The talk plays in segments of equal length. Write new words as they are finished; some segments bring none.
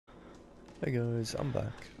Hey guys, I'm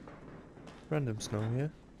back. Random Snow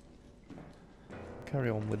here. Carry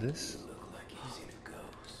on with this. You look like you've seen a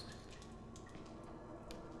ghost.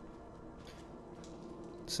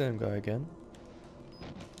 Same guy again.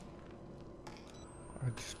 I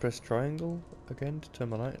just press triangle again to turn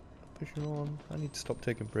my night vision on. I need to stop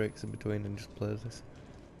taking breaks in between and just play this.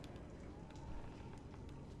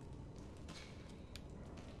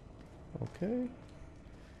 Okay.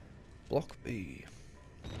 Block B.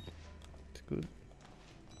 It's good.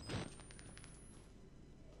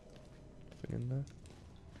 Nothing in there.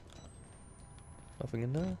 Nothing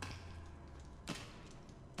in there.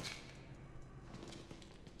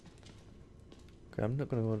 Okay, I'm not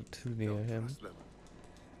gonna go too near Don't him. trust them.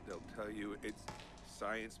 They'll tell you it's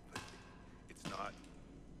science, but it's not.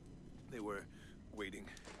 They were waiting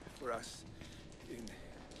for us in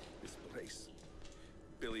this place.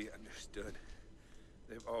 Billy understood.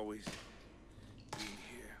 They've always been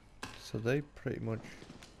here. So they pretty much...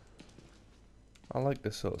 I like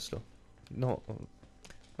this sort of stuff. Not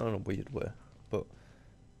in a weird way, but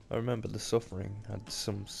I remember The Suffering had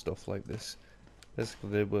some stuff like this. Basically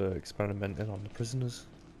they were experimenting on the prisoners.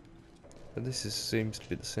 But this seems to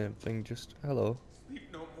be the same thing, just hello.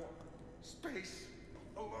 Sleep no more. Space.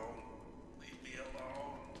 Alone. Leave me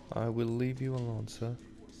alone. I will leave you alone, sir.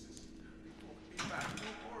 Voices. Won't be back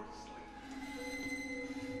no more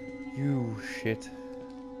sleep. You shit.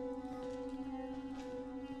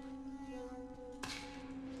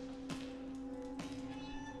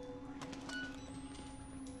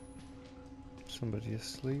 Somebody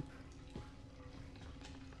asleep.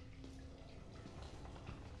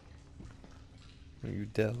 Don't you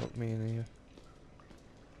dare look me in here.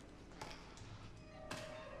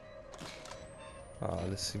 Ah,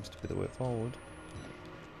 this seems to be the way forward.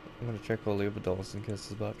 I'm gonna check all the other doors in case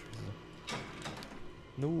there's batteries there.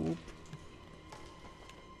 Nope.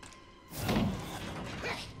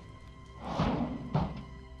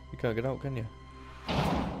 You can't get out, can you?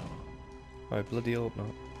 I bloody hope not.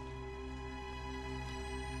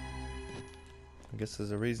 I guess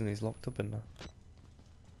there's a reason he's locked up in there.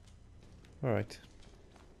 Alright.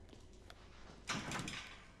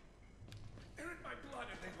 They're in my blood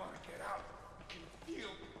and they want to get out. I can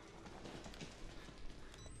feel.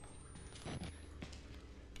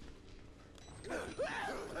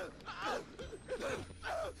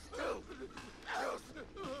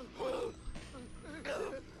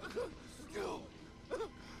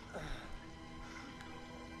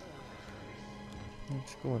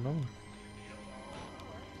 What's going on?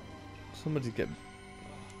 Somebody get...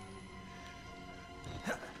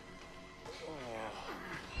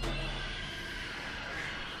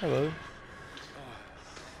 Hello.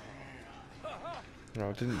 No,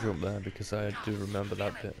 I didn't jump there because I do remember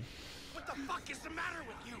that bit. What the fuck is the matter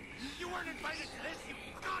with you? You weren't invited to this, you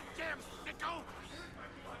goddamn sicko!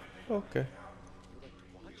 Okay.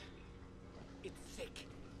 What? It's sick.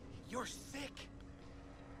 You're sick.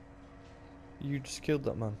 You just killed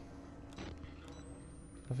that man.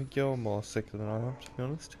 I think you're more sick than I am, to be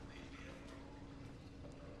honest.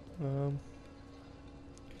 I'm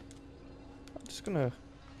just gonna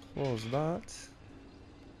close that.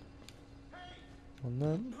 And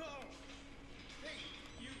then... Hey,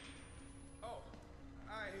 you. Oh,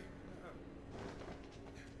 I.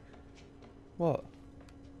 What?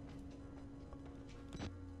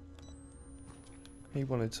 He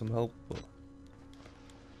wanted some help, but...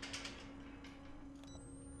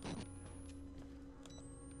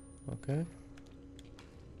 Okay.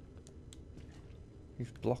 He's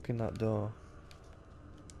blocking that door.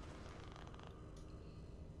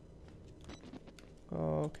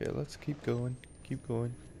 Oh, okay, let's keep going. Keep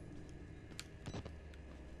going.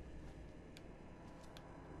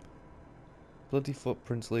 Bloody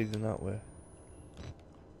footprints leading that way.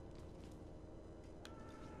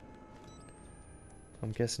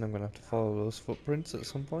 I'm guessing I'm gonna have to follow those footprints at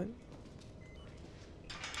some point.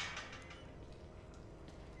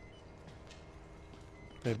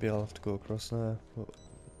 Maybe I'll have to go across there, but...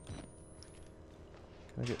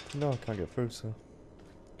 Can I get... No, I can't get through, so...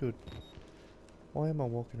 Good. Why am I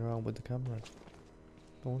walking around with the camera?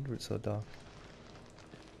 No wonder it's so dark.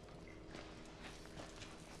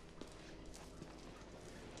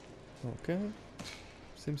 Okay.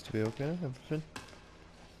 Seems to be okay, everything.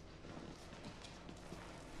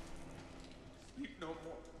 Sleep no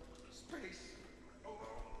more. Space. Alone.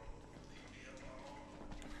 Leave me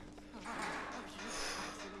alone.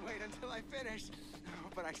 I didn't wait until I finished. Oh,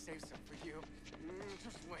 but I saved some for you.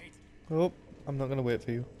 Just wait. Oh, I'm not gonna wait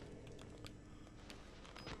for you.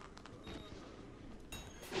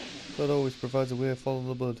 God always provides a way, follow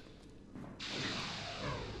the blood.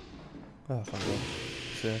 Ah, thank God.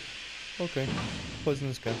 Safe. Okay.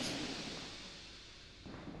 Poisonous gas.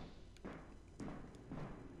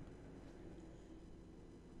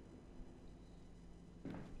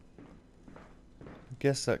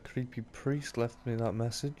 Guess that creepy priest left me that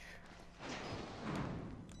message.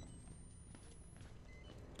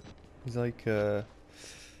 He's like,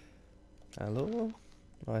 hello?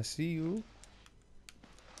 I see you.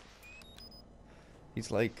 He's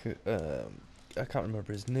like, I can't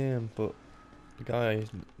remember his name, but the guy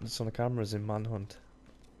that's on the cameras in Manhunt.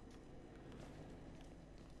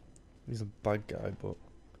 He's a bad guy, but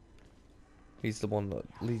he's the one that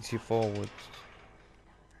leads you forward.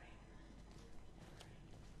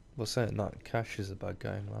 Well, saying that, Cash is a bad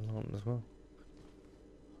guy in Manhunt as well.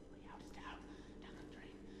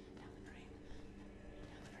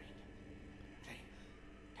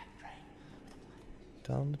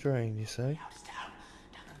 Down the drain, you say?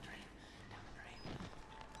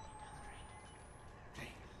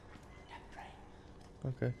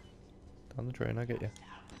 Okay. Down the drain, I get you.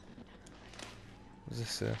 What's this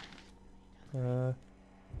say?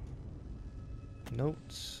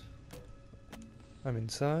 Notes. I'm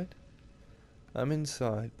inside. I'm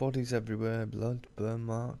inside. Bodies everywhere, blood, burn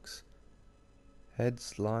marks.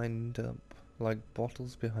 Heads lined up like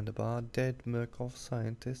bottles behind a bar. Dead Murkoff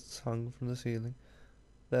scientists hung from the ceiling.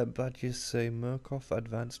 Their badges say Murkoff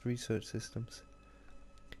Advanced Research Systems.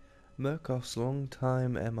 Murkoff's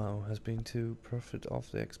long-time MO has been to profit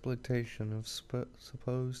off the exploitation of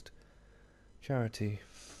supposed charity.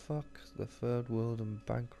 Fuck the third world and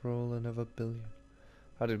bankroll another billion.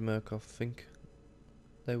 How did Murkoff think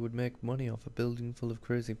they would make money off a building full of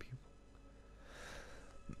crazy people?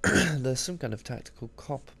 There's some kind of tactical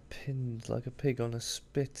cop pinned like a pig on a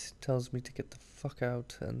spit. Tells me to get the fuck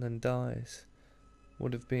out and then dies.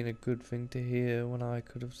 Would have been a good thing to hear when I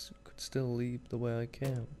could still leave the way I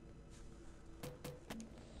came.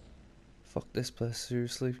 Fuck this place,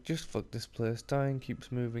 seriously. Just fuck this place. Dying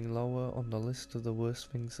keeps moving lower on the list of the worst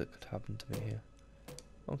things that could happen to me here.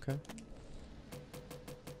 Okay.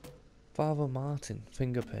 Father Martin,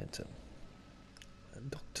 finger painter.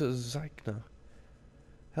 Dr. Zeichner.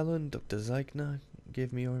 Helen, Dr. Zeichner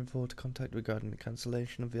gave me your info to contact regarding the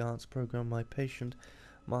cancellation of the arts program. My patient,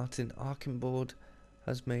 Martin Arkenbord,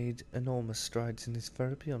 has made enormous strides in his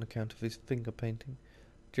therapy on account of his finger painting.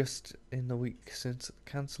 Just in the week since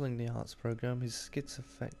cancelling the arts program, his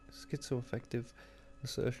schizoaffective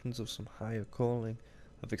assertions of some higher calling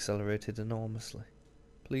have accelerated enormously.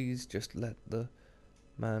 Please just let the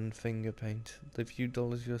man finger paint. The few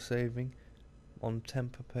dollars you're saving on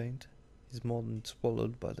temper paint is more than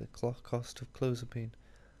swallowed by the cost of clozapine.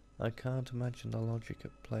 I can't imagine the logic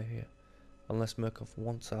at play here, unless Murkoff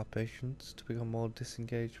wants our patients to become more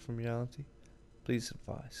disengaged from reality. Please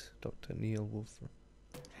advise, Dr. Neil Wolfram.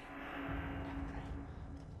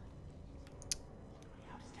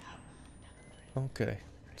 Okay,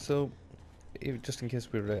 so just in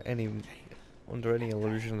case we were under any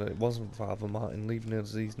illusion that it wasn't Father Martin leaving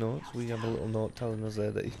us these notes, we have a little note telling us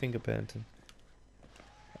there that he's finger painting,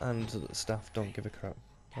 and that the staff don't give a crap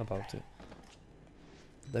about it.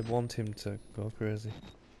 They want him to go crazy.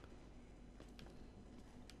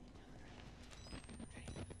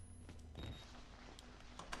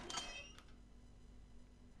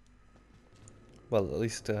 Well, at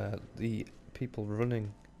least the people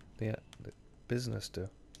running the business do.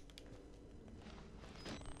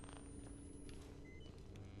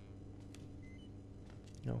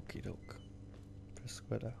 Okie doke. Press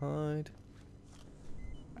square to hide.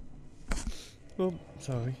 Oh,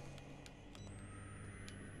 sorry.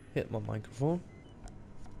 Hit my microphone.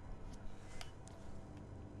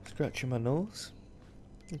 Scratching my nose.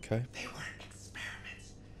 Okay. They weren't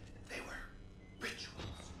experiments. They were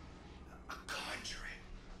rituals. A conjuring.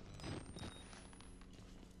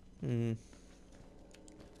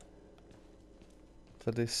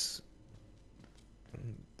 For this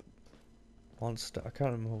monster, I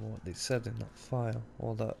can't remember what they said in that file,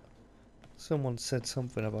 or that someone said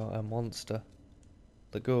something about a monster.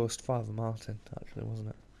 The ghost, Father Martin, actually, wasn't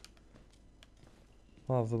it?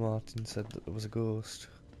 Father Martin said that there was a ghost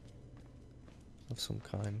of some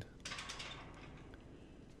kind.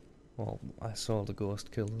 Well, I saw the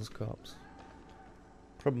ghost kill those cops.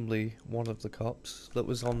 Probably one of the cops that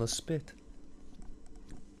was on the spit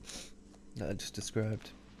that I just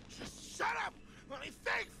described. Just shut up! Let me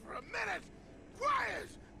think for a minute! Quiet!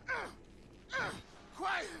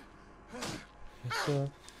 Quiet! Yes, sir.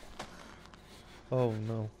 Oh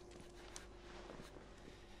no.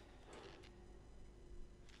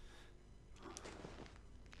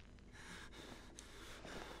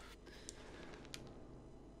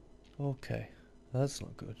 Okay, that's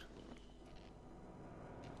not good.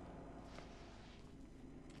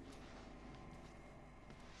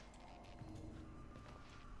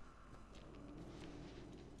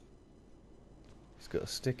 He's got a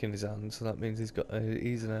stick in his hand, so that means he's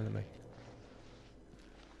an enemy.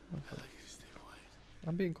 I'd like you to stay quiet.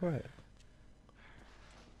 I'm being quiet.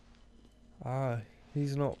 Ah,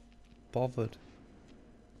 he's not bothered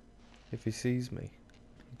if he sees me.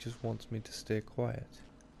 He just wants me to stay quiet.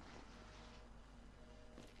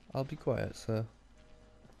 I'll be quiet, sir.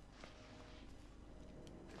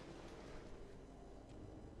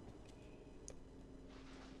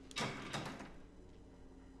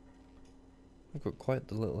 I've got quite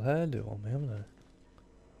the little hairdo on me, haven't I?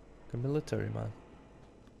 Like a military man.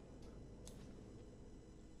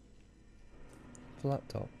 Flat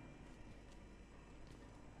top.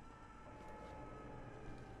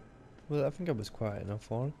 Well, I think I was quiet enough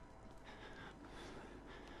for him.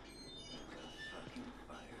 Fucking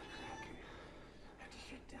firecracker. Had to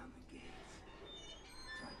shut down the gates.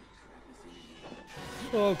 Tried to trap us in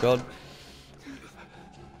here. Oh god.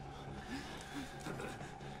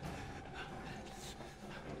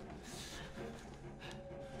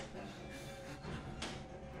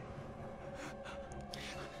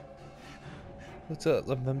 Let's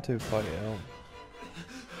let them two fight it out.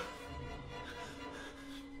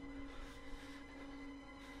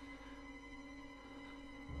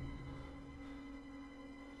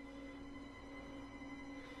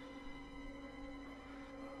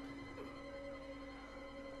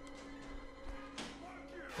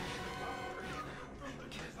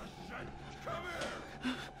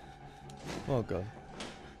 Oh god.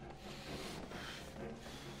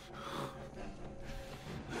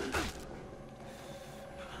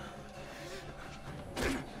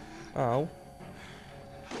 Ow.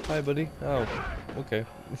 Hi buddy. Oh, okay.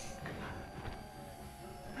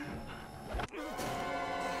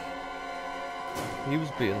 He was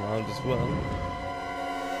being loud as well.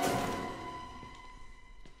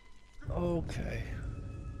 Okay.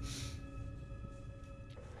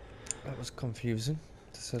 That was confusing,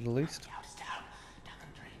 to say the least.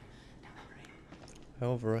 I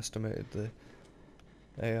overestimated the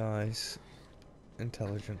AI's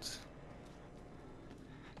intelligence.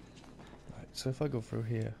 Right, so if I go through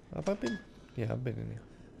here, have I been? Yeah, I've been in here.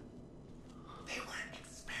 They weren't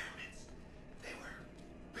experiments. They were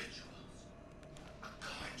rituals. A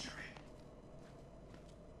conjuring.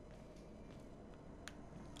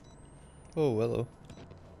 Oh, hello.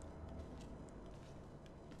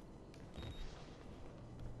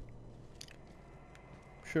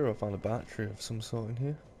 Sure, I'll find a battery of some sort in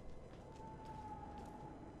here.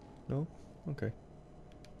 No? Okay.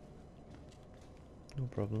 No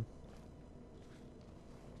problem.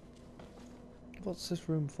 What's this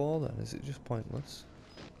room for then? Is it just pointless?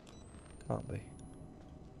 Can't be.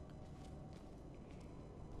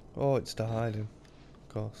 Oh, it's to hide in.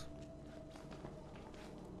 Of course.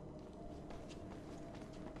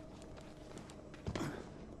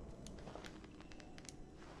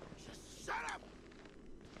 Just shut up!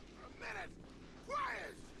 For a minute!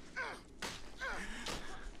 Quiet!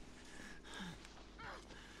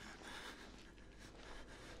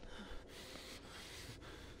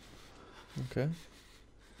 Okay.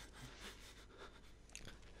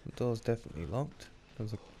 The door's definitely locked.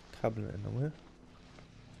 There's a cabinet in the way.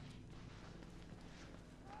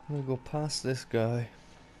 I'm gonna go past this guy.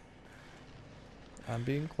 I'm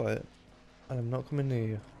being quiet. And I'm not coming near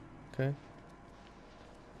you. Okay?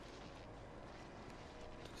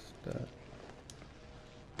 Just,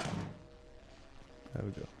 there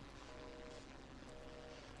we go.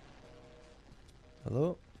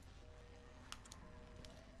 Hello?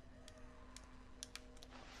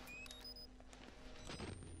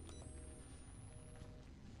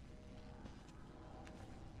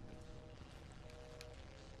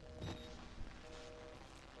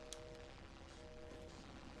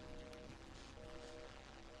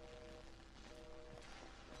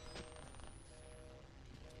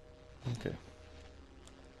 Okay.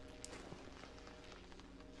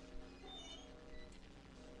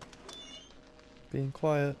 Being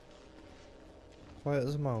quiet. Quiet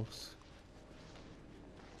as a mouse.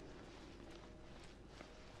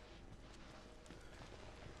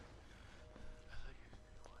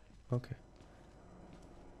 Okay.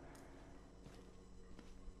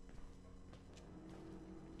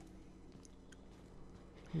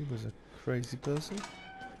 He was a crazy person.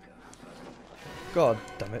 God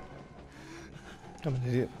damn it. I'm an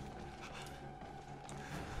idiot.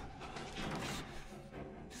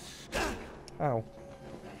 Ow.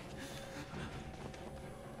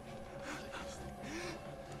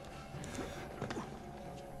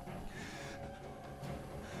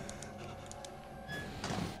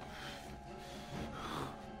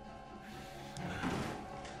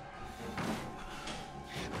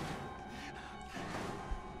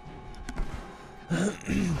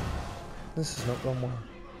 This has not gone well.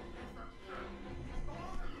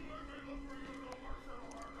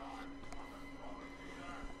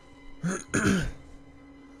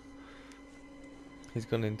 He's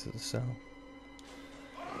gone into the cell.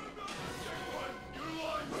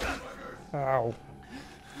 Ow.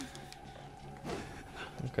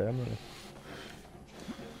 Okay, I'm ready.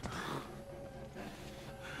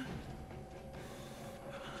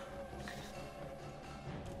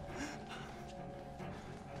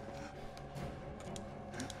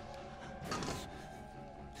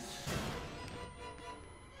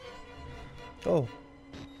 Oh,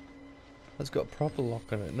 that's got a proper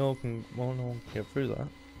lock on it. No one can get through that.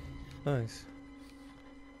 Nice.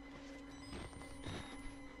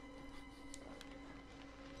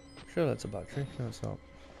 Sure, that's a battery. No, it's not.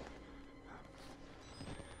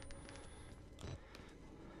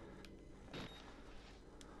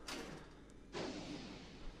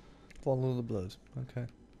 Follow the blood. Okay.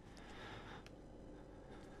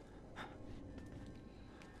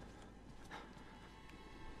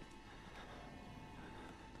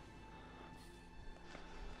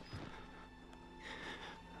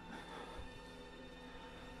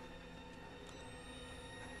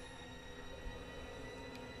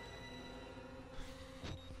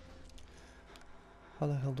 How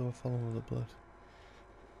the hell do I follow the blood?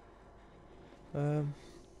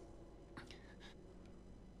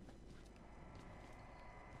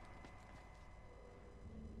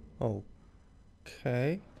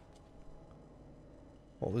 Okay.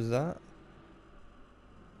 What was that?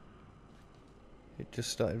 It just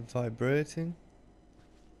started vibrating.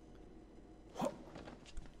 Okay.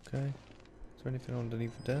 Is there anything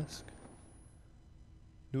underneath the desk?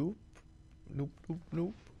 Nope. Nope, nope,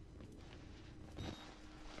 nope.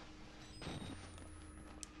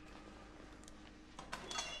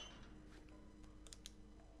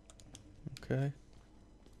 Okay.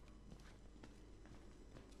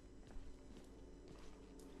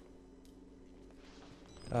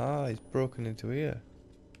 Ah, he's broken into here.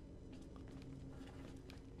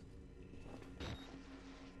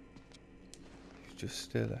 You just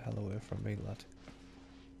stay the hell away from me, lad.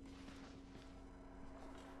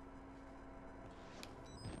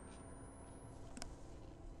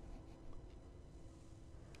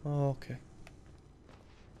 Okay.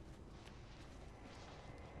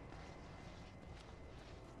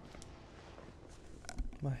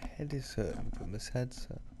 My head is hurting from this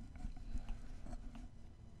headset.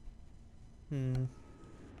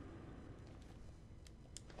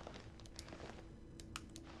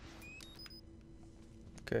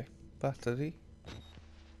 Okay, battery.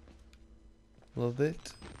 Love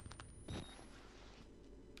it.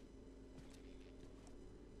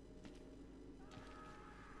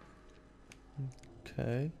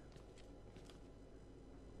 Okay.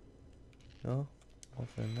 No,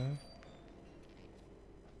 nothing there.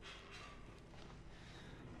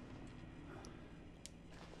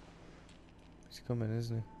 He's coming,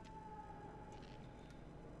 isn't he?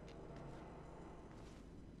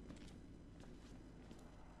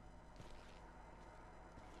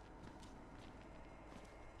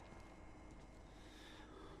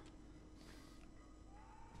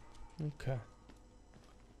 Okay.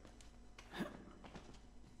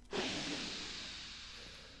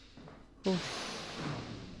 Oof.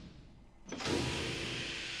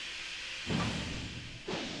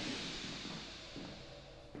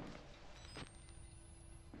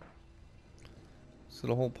 So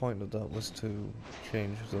the whole point of that was to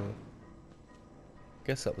change the...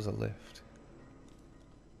 Guess that was a lift.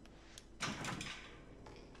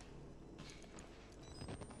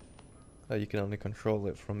 You can only control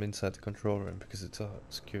it from inside the control room because it's a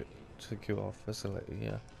secure facility,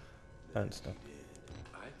 yeah. I understand.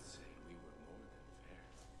 I'd say we were more than fair.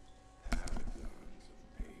 Paragons of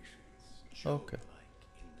patience, Okay. Job-like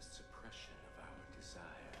in the suppression of our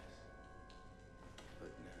desires. But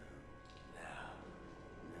now we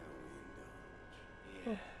indulge.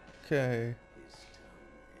 Yeah. Okay. His tongue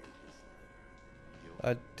and his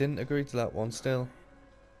liver. I didn't agree to that one still.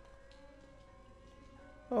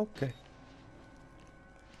 Okay.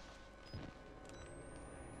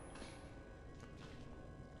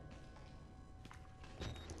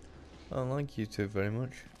 I don't like you two very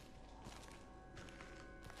much.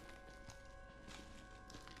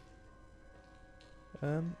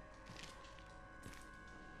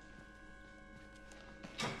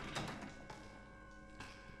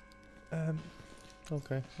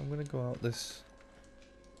 Okay, I'm gonna go out this.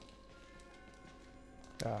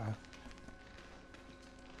 Ah.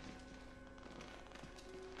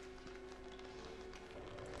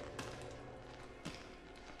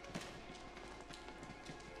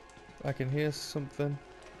 I can hear something.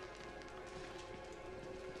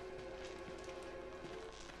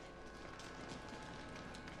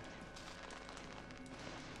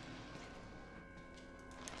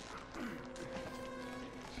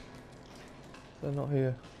 They're not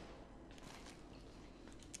here.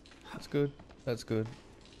 That's good. That's good.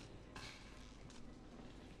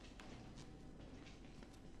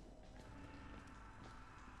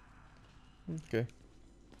 Okay.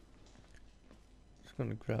 Just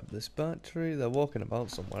gonna grab this battery. They're walking about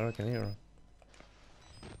somewhere. I can hear them.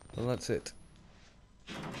 Well, that's it.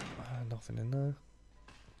 Nothing in there.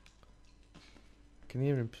 I can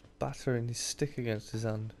hear him battering his stick against his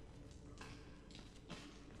hand.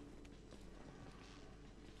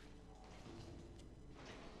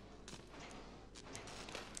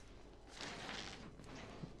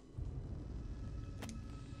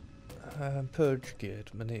 Purge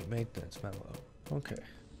gate maintenance memo. Okay.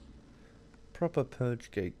 Proper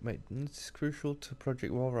purge gate maintenance is crucial to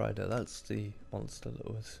Project War Rider. That's the monster that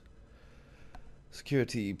was.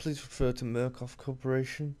 Security, please refer to Murkoff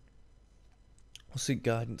Corporation. Or seek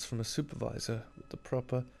guidance from a supervisor with the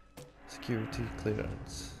proper security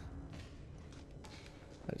clearance.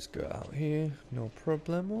 Let's go out here, no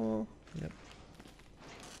problemo. Yep.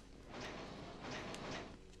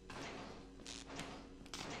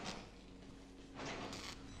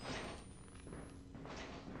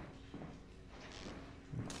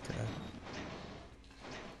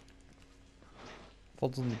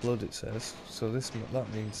 Folds on the blood, it says. So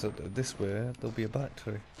that means that this way there'll be a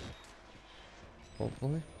battery.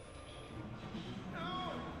 Hopefully.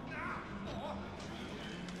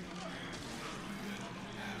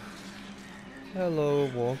 Hello,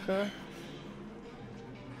 Walker.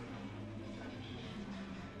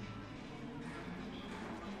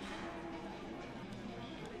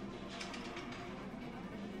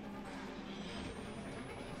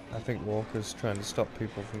 I think Walker's trying to stop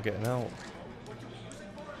people from getting out.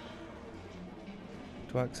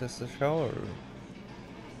 To access the shower room.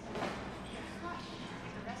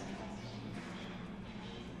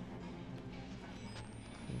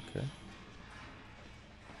 Okay.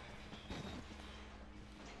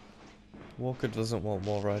 Walker doesn't want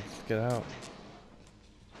more riders to get out.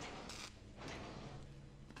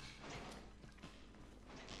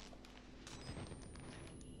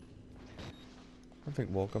 I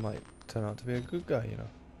think Walker might turn out to be a good guy, you know.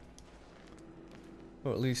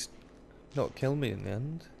 Or at least not kill me in the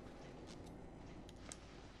end.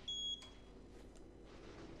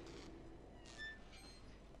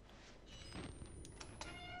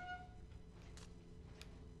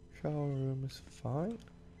 Shower room is fine.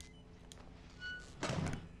 I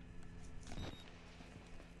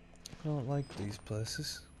don't like these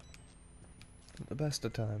places at the best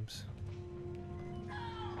of times.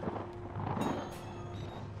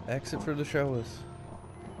 Exit for the showers.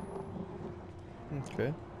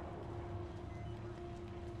 Okay.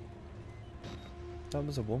 That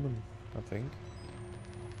was a woman, I think.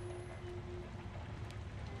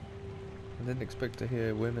 I didn't expect to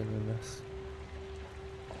hear women in this.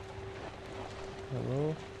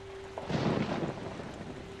 Hello? My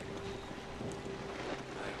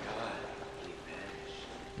God, he vanished.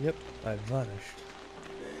 Yep, I vanished.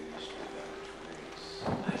 Vanished without trace.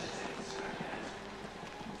 I said sarcasm.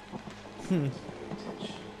 Hmm.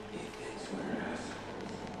 Vintage. He thinks we're assholes.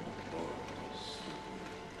 Mortals.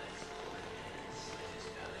 Let's pull him in and slit his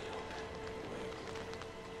belly open. Wait.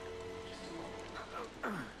 Just a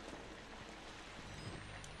moment.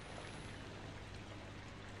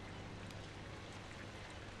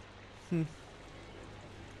 Hmm.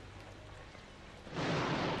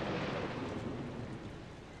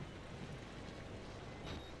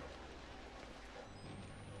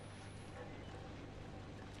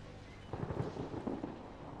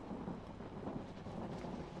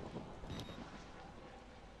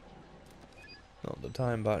 Not the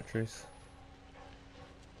time batteries.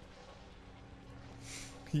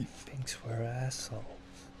 He thinks we're assholes.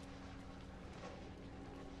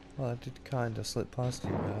 Well, I did kinda slip past you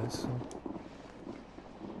guys, so.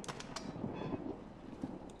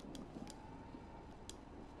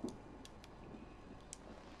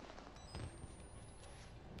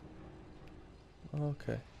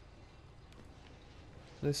 Okay.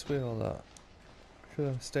 This way or that? Should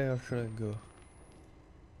I stay or should I go?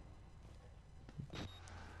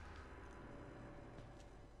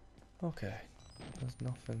 Okay. There's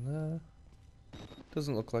nothing there.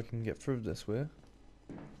 Doesn't look like I can get through this way.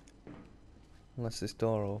 Unless this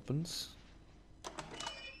door opens.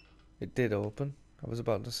 It did open. I was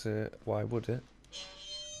about to say, why would it?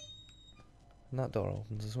 And that door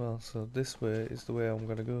opens as well, so this way is the way I'm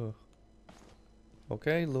gonna go.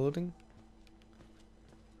 Okay, loading.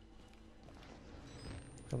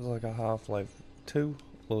 That was like a Half-Life 2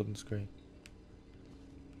 loading screen.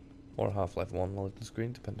 Or a Half-Life 1 loading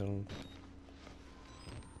screen, depending on...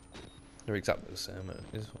 They're exactly the same,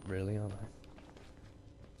 it is really, aren't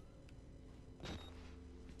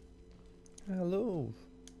they? Hello.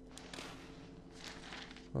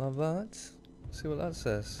 I'll have that. See what that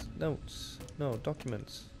says. Notes. No,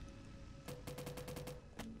 documents.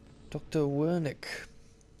 Dr. Wernick.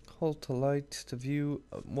 Hold to light to view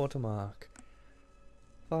watermark.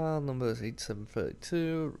 File numbers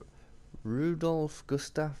 8732. Rudolf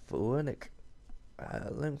Gustav Wernick.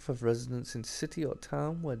 Length of residence in city or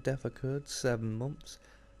town where death occurred 7 months.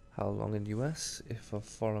 How long in US? If of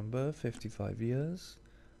foreign birth 55 years.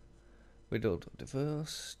 Widowed or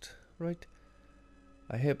divorced. Right.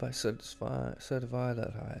 I hereby certify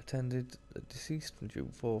that I attended the deceased from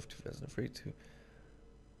June 4th, 2003 to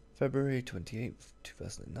February 28th,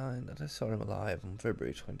 2009, that I saw him alive on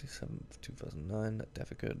February 27th, 2009, that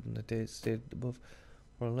death occurred on the dates stated above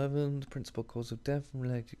were 11. The principal cause of death and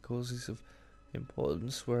related causes of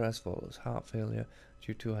importance were as follows: heart failure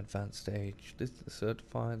due to advanced age. This is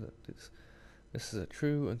certified that this is a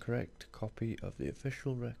true and correct copy of the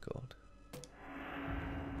official record.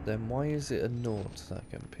 Then why is it a note that I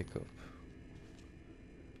can pick up?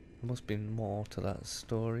 There must be more to that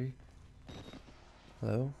story.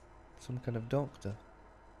 Hello? Some kind of doctor.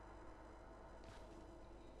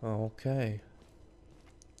 Oh, okay.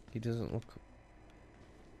 He doesn't look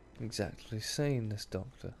exactly sane, this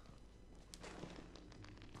doctor.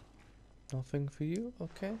 Nothing for you?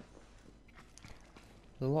 Okay.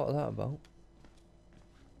 There's a lot of that about.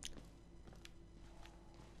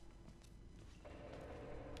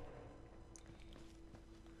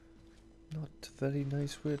 Not a very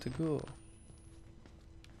nice way to go.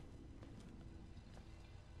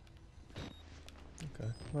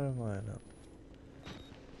 Okay, where am I now?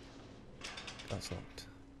 That's locked.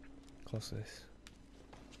 Close this.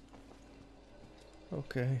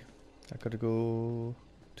 Okay, I gotta go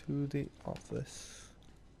to the office.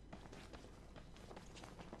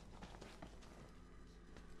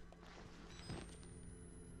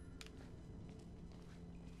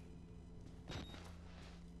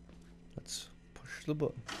 Let's push the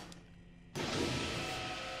button.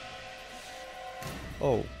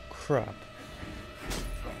 Oh, crap.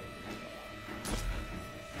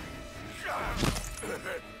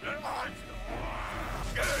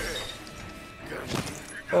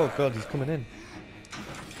 Oh god, he's coming in.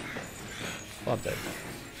 Oh, I'm dead.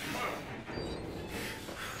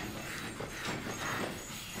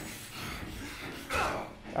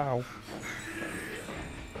 Ow.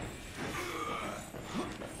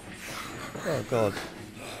 Oh god.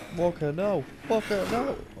 Walker, no! Walker,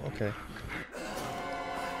 no! Okay.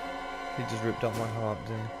 He just ripped out my heart,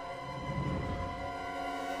 didn't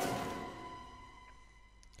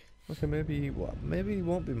he? Okay, maybe he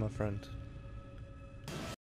won't be my friend.